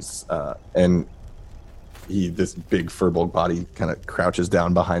these, and this big furball body kind of crouches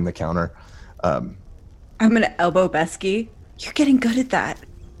down behind the counter. I'm gonna elbow Besky. You're getting good at that.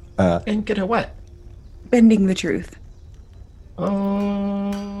 And good at what? Bending the truth.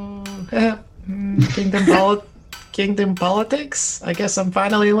 Kingdom politics? I guess I'm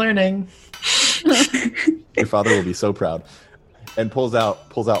finally learning. Your father will be so proud. And pulls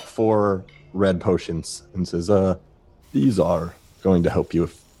out 4 red potions and says, these are going to help you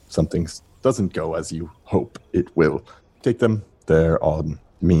if something doesn't go as you hope it will. Take them. They're on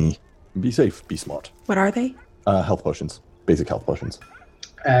me. Be safe, be smart. What are they? Health potions. Basic health potions.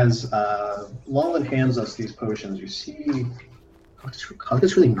 As Lawlen hands us these potions, you see Hug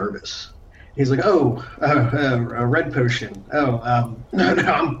gets really nervous. He's like, "Oh, a red potion. Oh,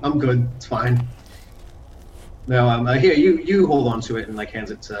 no, I'm good. It's fine. No, here, you hold on to it," and like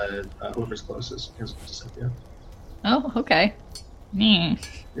hands it to whoever's closest. Hands it to Cynthia. Oh, okay. Yeah,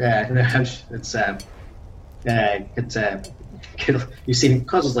 you see it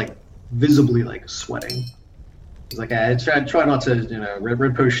causes like visibly like sweating. He's like, try not to,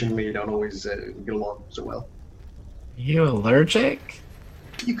 red potion me don't always get along so well. Are you allergic?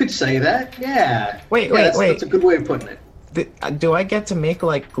 You could say that, yeah. Wait. That's a good way of putting it. Do I get to make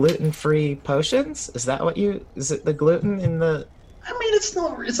like gluten-free potions? Is it the gluten in the? I mean, it's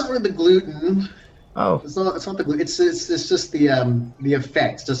not really the gluten. Oh, it's not the gluten. It's just the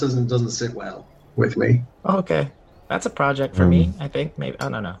effect. It just doesn't sit well with me. Okay, that's a project for me. I think maybe I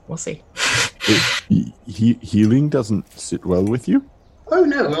don't know. We'll see. Healing doesn't sit well with you? Oh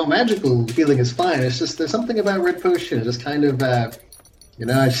no, well, magical healing is fine. It's just there's something about red potion. It just kind of, I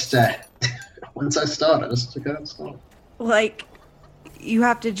just once I start, I just can't stop. Like, you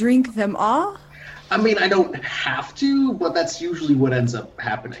have to drink them all? I mean, I don't have to, but that's usually what ends up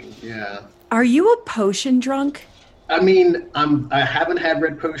happening. Yeah. Are you a potion drunk? I mean, I haven't had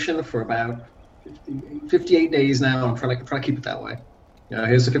red potion for about 58 days now. I'm trying to keep it that way.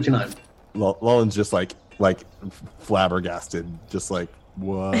 Here's the 59. Lawlen's just like flabbergasted, just like,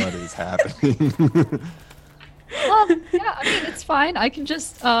 what is happening? Yeah, I mean, it's fine. I can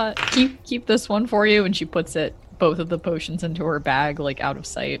just keep this one for you, and she puts both of the potions into her bag, like out of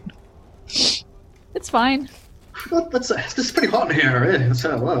sight. It's fine. It's pretty hot in here. It's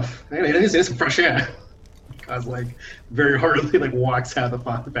rough. I need some fresh air. Guys, like, very hardly walks out of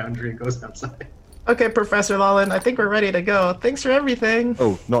the boundary and goes outside. Okay, Professor Lawlen, I think we're ready to go. Thanks for everything.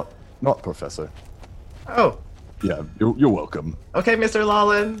 Oh, not Professor. Oh. Yeah, you're welcome. Okay, Mr.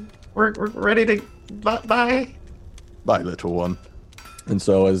 Lawlen, we're ready to bye. Bye, little one. And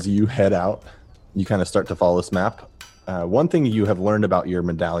so as you head out, you kind of start to follow this map. One thing you have learned about your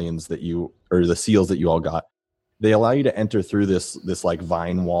medallions or the seals that you all got, they allow you to enter through this like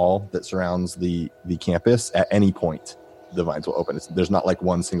vine wall that surrounds the campus at any point. The vines will open. There's not like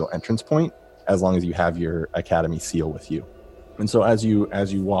one single entrance point as long as you have your academy seal with you. And so as you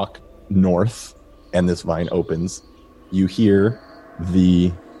walk north and this vine opens, you hear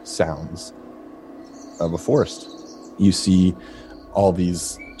the sounds of a forest. You see all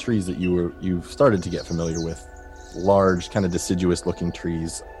these trees that you've started to get familiar with, large kind of deciduous looking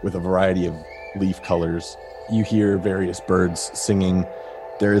trees with a variety of leaf colors. You hear various birds singing.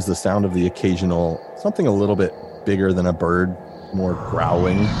 There is the sound of the occasional something a little bit bigger than a bird, more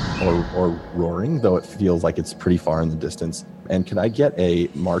growling or roaring, though it feels like it's pretty far in the distance. And could I get a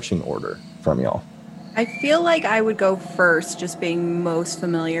marching order from y'all? I feel like I would go first, just being most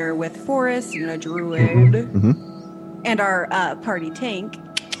familiar with forest and a druid. Mm-hmm. And our party tank.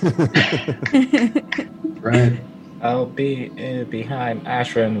 Right. I'll be behind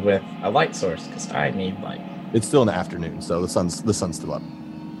Ashrin with a light source because I need light. It's still in the afternoon, so the sun's still up.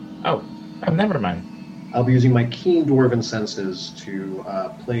 Oh, never mind. I'll be using my keen dwarven senses to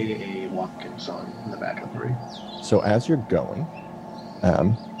play a walking song in the back of 3. So as you're going,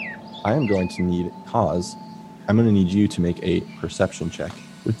 I am going to need Kaz. I'm going to need you to make a perception check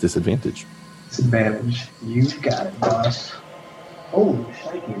with disadvantage. Disadvantage. You got it, boss. Holy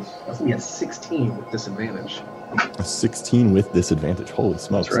shnikes. That's going to be a 16 with disadvantage. A 16 with disadvantage. Holy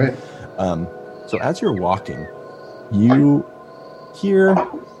smokes. That's right. So as you're walking, you hear,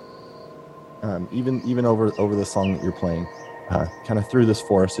 even over the song that you're playing, kind of through this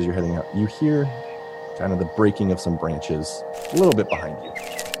forest as you're heading out, you hear kind of the breaking of some branches a little bit behind you.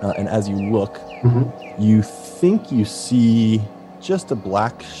 And as you look, you think you see just a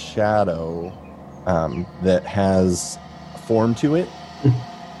black shadow that has a form to it,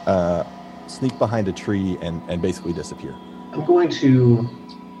 sneak behind a tree and basically disappear. I'm going to...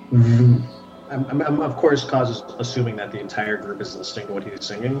 I'm of course, Kaz is assuming that the entire group is listening to what he's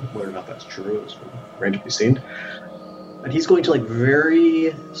singing. Whether or not that's true is remains to be seen. And he's going to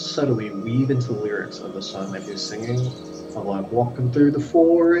very subtly weave into the lyrics of the song that he's singing. I'm walking through the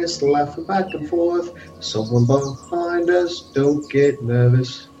forest, laughing back and forth. Someone behind us, don't get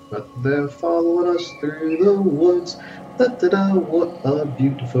nervous. But they're following us through the woods. Da-da-da, what a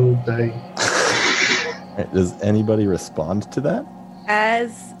beautiful day. Does anybody respond to that?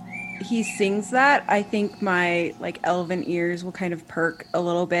 As he sings that, I think my elven ears will kind of perk a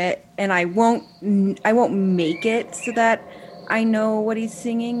little bit, and I won't make it so that I know what he's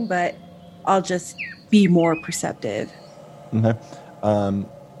singing, but I'll just be more perceptive. Okay.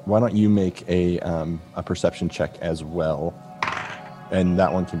 Roll why don't you make a perception check as well, and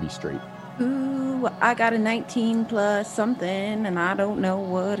that one can be straight. Ooh, I got a 19 plus something, and I don't know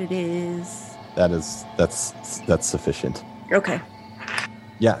what it is. That's sufficient. Okay.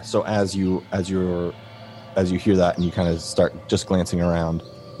 Yeah. So as you hear that and you kind of start just glancing around,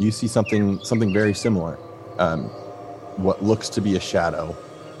 you see something very similar. What looks to be a shadow.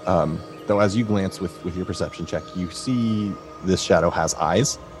 Though as you glance with your perception check, you see this shadow has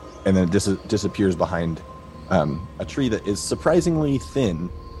eyes, and then it disappears behind a tree that is surprisingly thin,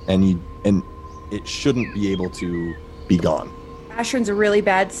 and it shouldn't be able to be gone. Ashrin's a really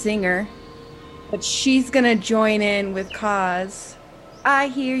bad singer, but she's gonna join in with Kaz. I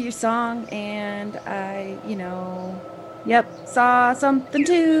hear your song, and I, saw something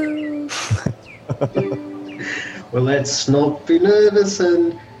too. Well, let's not be nervous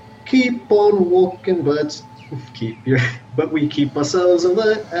and keep on walking, but we keep ourselves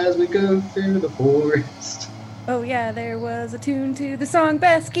alert as we go through the forest. Oh yeah, there was a tune to the song,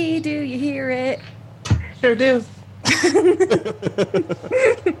 Besky, do you hear it? Sure do.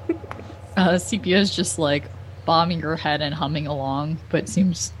 Sepia's just like bobbing her head and humming along, but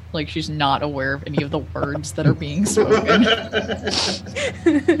seems like she's not aware of any of the words that are being spoken.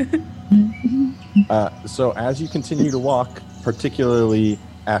 So as you continue to walk, particularly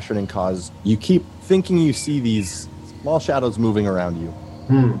Ashrin and Kaz, you keep thinking you see these small shadows moving around you.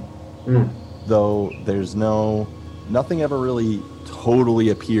 Though there's nothing ever really totally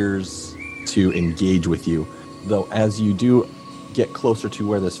appears to engage with you. Though as you do get closer to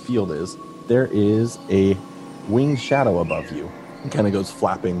where this field is, there is a winged shadow above you. It kind of goes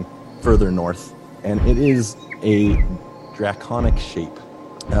flapping further north, and it is a draconic shape.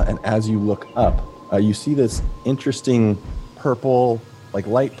 And as you look up, you see this interesting purple, like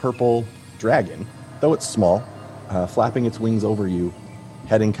light purple dragon, though it's small, flapping its wings over you,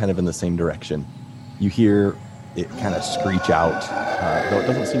 heading kind of in the same direction. You hear it kind of screech out, though it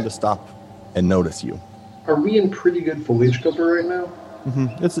doesn't seem to stop and notice you. Are we in pretty good foliage cover right now?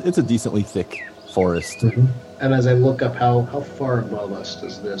 Mm-hmm. It's a decently thick forest. Mm-hmm. And as I look up, how far above us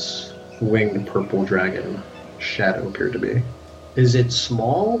does this winged purple dragon shadow appear to be? Is it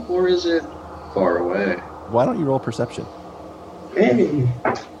small or is it far away? Why don't you roll perception? Hey,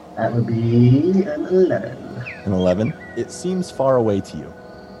 that would be an 11. An 11? It seems far away to you.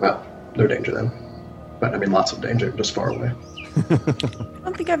 Well, no danger then. But I mean, lots of danger, just far away. I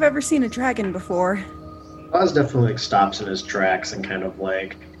don't think I've ever seen a dragon before. Oz definitely stops in his tracks and kind of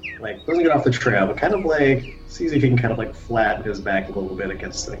like doesn't get off the trail, but kind of like sees if he can kind of like flatten his back a little bit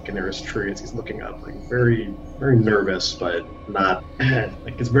against the nearest tree as he's looking up, like very, very nervous, but not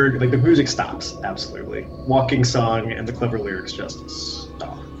like it's very like the music stops absolutely. Walking song and the clever lyrics just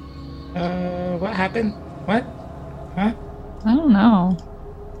stop. What happened? What? Huh? I don't know.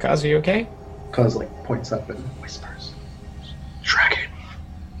 Kaz, are you okay? Kaz like points up and whispers, "Dragon."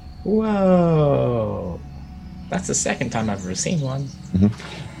 Whoa. That's the second time I've ever seen one.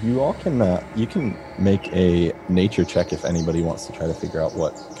 Mm-hmm. You all can make a nature check if anybody wants to try to figure out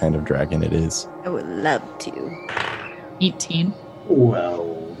what kind of dragon it is. I would love to. 18.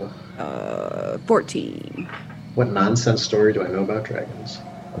 12. 14. What nonsense story do I know about dragons?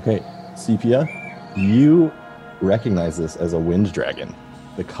 Okay, Sepia, you recognize this as a wind dragon.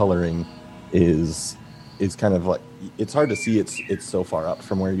 The coloring is kind of like, it's hard to see, it's so far up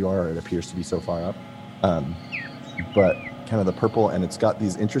from where you are, or it appears to be so far up. But kind of the purple, and it's got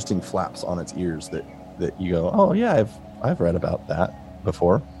these interesting flaps on its ears that you go, oh yeah, I've read about that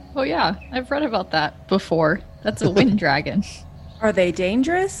before. Oh yeah, I've read about that before. That's a wind dragon. Are they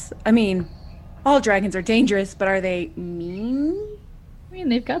dangerous? I mean, all dragons are dangerous, but are they mean? I mean,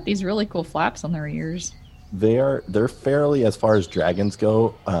 they've got these really cool flaps on their ears. They're fairly, as far as dragons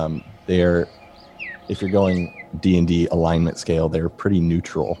go, they're, if you're going D&D alignment scale, they're pretty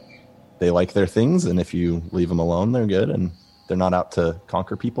neutral. They like their things, and if you leave them alone, they're good, and they're not out to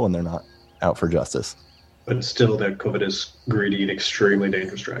conquer people, and they're not out for justice. But still, they're covetous, greedy, and extremely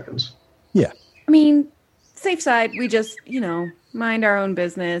dangerous dragons. Yeah. I mean, safe side, we just, mind our own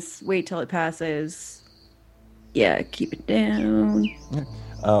business, wait till it passes. Yeah, keep it down. Yeah.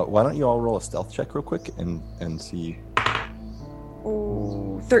 Why don't you all roll a stealth check real quick and see?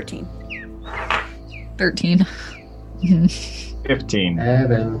 Oh, 13. 13. 15.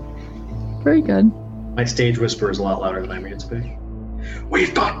 Evan. Very good. My stage whisper is a lot louder than I mean it to be.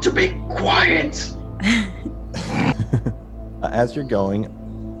 We've got to be quiet! As you're going,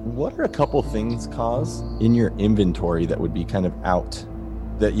 what are a couple things, Kaz, in your inventory that would be kind of out,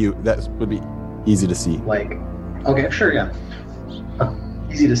 that would be easy to see? Like, okay, sure, yeah.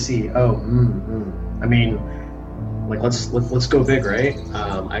 Easy to see. Oh, I mean, like, let's go big, right?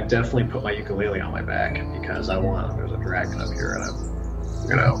 I definitely put my ukulele on my back because there's a dragon up here,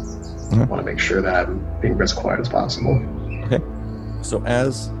 and I want to make sure that I'm being as quiet as possible. Okay. So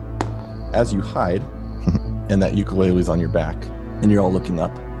as you hide, and that ukulele's on your back, and you're all looking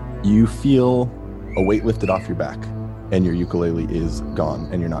up, you feel a weight lifted off your back, and your ukulele is gone,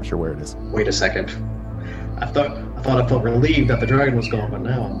 and you're not sure where it is. Wait a second. I thought I felt relieved that the dragon was gone, but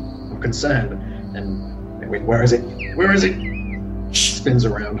now I'm concerned. And wait, where is it? Where is it? Spins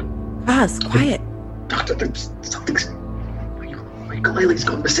around. Oz, quiet. Doctor, something's. My ukulele's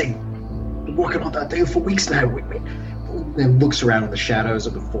gone missing. Been working on that thing for weeks now. Wait. And looks around in the shadows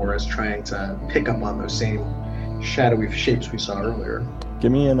of the forest, trying to pick up on those same shadowy shapes we saw earlier.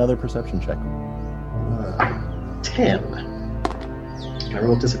 Give me another perception check. 10. Can I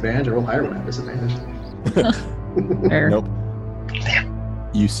roll with disadvantage? I roll higher when I have disadvantage. Fair. Nope.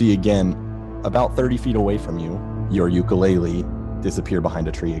 You see again, about 30 feet away from you, your ukulele disappear behind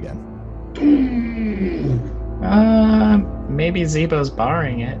a tree again. Maybe Zebo's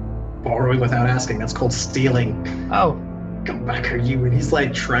borrowing it. Borrowing without asking, that's called stealing. Oh. Come back here, you. And he's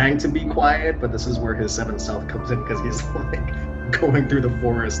like trying to be quiet, but this is where his seventh self comes in because he's like going through the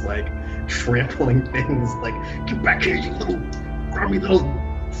forest, like trampling things, like, get back here, you little grubby little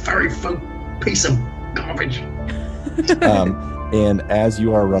furry folk piece of garbage. And as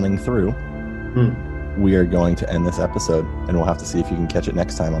you are running through, we are going to end this episode, and we'll have to see if you can catch it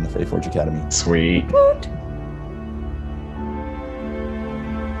next time on the Faeforge Academy. Sweet. Woot.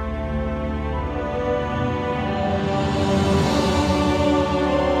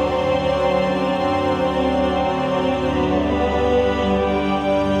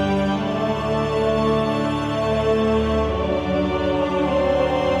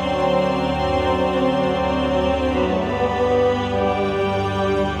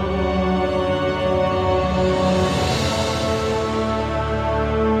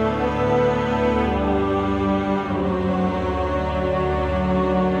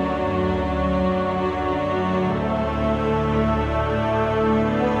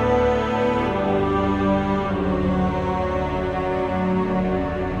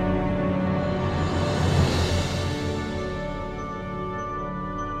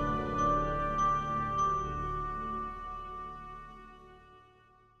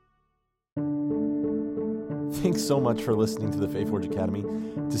 Thanks so much for listening to the Faeforge Academy.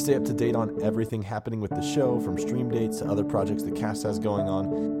 To stay up to date on everything happening with the show, from stream dates to other projects the cast has going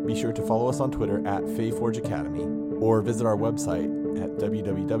on, be sure to follow us on Twitter at Faeforge Academy, or visit our website at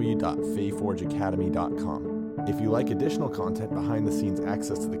www.faeforgeacademy.com. If you like additional content, behind-the-scenes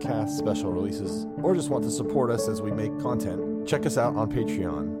access to the cast, special releases, or just want to support us as we make content, check us out on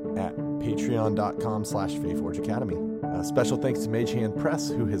Patreon at patreon.com/FaeforgeAcademy. Special thanks to Mage Hand Press,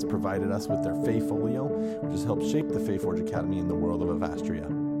 who has provided us with their Fae Folio, which has helped shape the Faeforge Academy in the world of Avastria.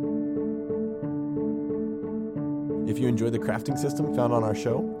 If you enjoy the crafting system found on our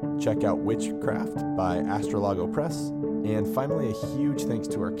show, check out Witchcraft by Astrolago Press. And finally, a huge thanks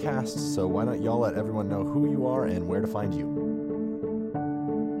to our cast, so why don't y'all let everyone know who you are and where to find you.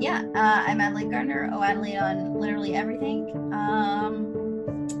 Yeah, I'm Adelaide Gardner, Adelaide on literally everything.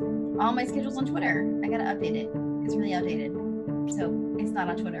 All my schedules on Twitter. I gotta update it. It's really outdated. So it's not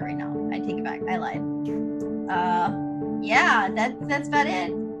on Twitter right now. I take it back. I lied. Yeah, that's about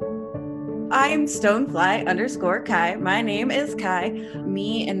it. I'm Stonefly_Kai. My name is Kai.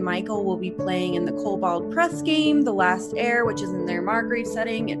 Me and Michael will be playing in the Kobold Press game, The Last Heir, which is in their Margrave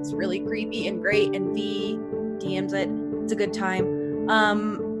setting. It's really creepy and great, and V DMs it. It's a good time.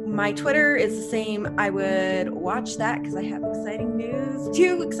 My Twitter is the same. I would watch that because I have exciting news.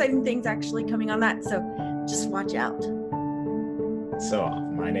 2 exciting things actually coming on that, so just watch out. So,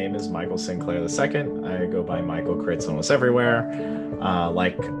 my name is Michael Sinclair II. I go by Michael Crits almost everywhere.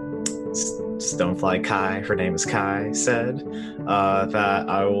 Like Stonefly Kai, her name is Kai, said that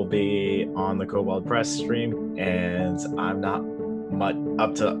I will be on the Kobold Press stream, and I'm not much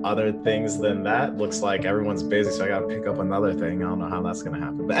up to other things than that. Looks like everyone's busy, so I gotta pick up another thing. I don't know how that's gonna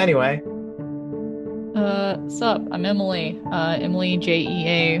happen. But anyway. Sup, I'm Emily. Emily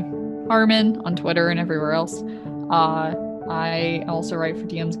JEA Harmon on Twitter and everywhere else. I also write for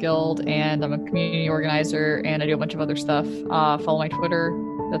DM's Guild, and I'm a community organizer, and I do a bunch of other stuff. Follow my Twitter.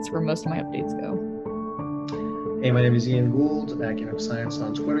 That's where most of my updates go. Hey, my name is Ian Gould, Academy of Science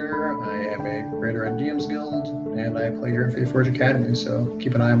on Twitter. I am a writer at DM's Guild, and I play here at Faeforge Academy, so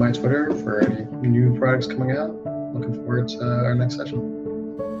keep an eye on my Twitter for any new products coming out. Looking forward to our next session.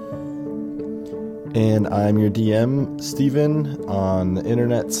 And I'm your DM, Steven. On the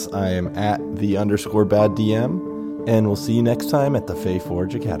internets, I am at _BadDM, and we'll see you next time at the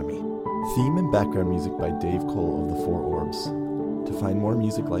Faeforge Academy. Theme and background music by Dave Cole of the Four Orbs. To find more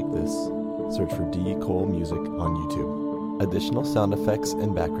music like this, search for D. Cole Music on YouTube. Additional sound effects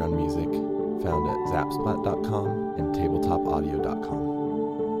and background music found at zapsplat.com and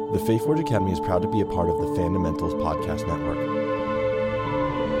tabletopaudio.com. The Faeforge Academy is proud to be a part of the Fundamentals Podcast Network.